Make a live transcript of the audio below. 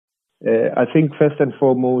I think first and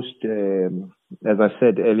foremost, as I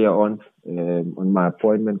said earlier on my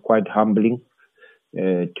appointment, quite humbling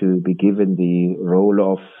to be given the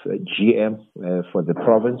role of GM for the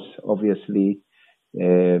province. Obviously,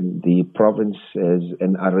 the province has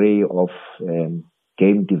an array of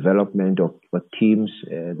game development of teams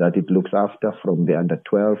that it looks after, from the under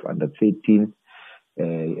 12, under 13.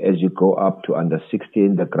 As you go up to under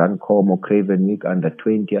 16, the Grand Cormo, Craven Week, under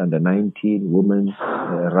 20, under 19, women's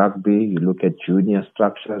rugby. You look at junior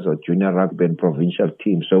structures or junior rugby and provincial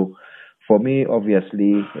teams. So for me,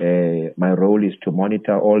 obviously, my role is to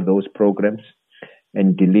monitor all those programs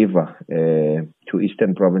and deliver to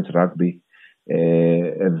Eastern Province Rugby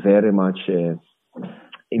a very much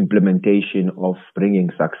implementation of bringing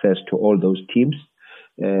success to all those teams.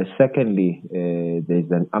 Secondly,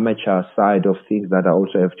 there's an amateur side of things that I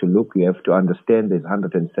also have to look. You have to understand there's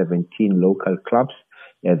 117 local clubs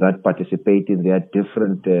that participate in their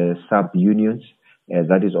different sub-unions.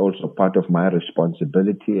 That is also part of my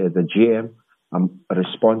responsibility as a GM. I'm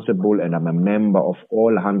responsible and I'm a member of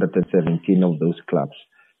all 117 of those clubs.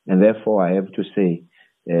 And therefore, I have to say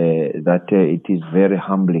that it is very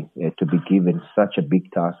humbling to be given such a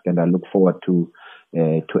big task, and I look forward to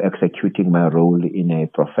executing my role in a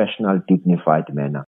professional, dignified manner.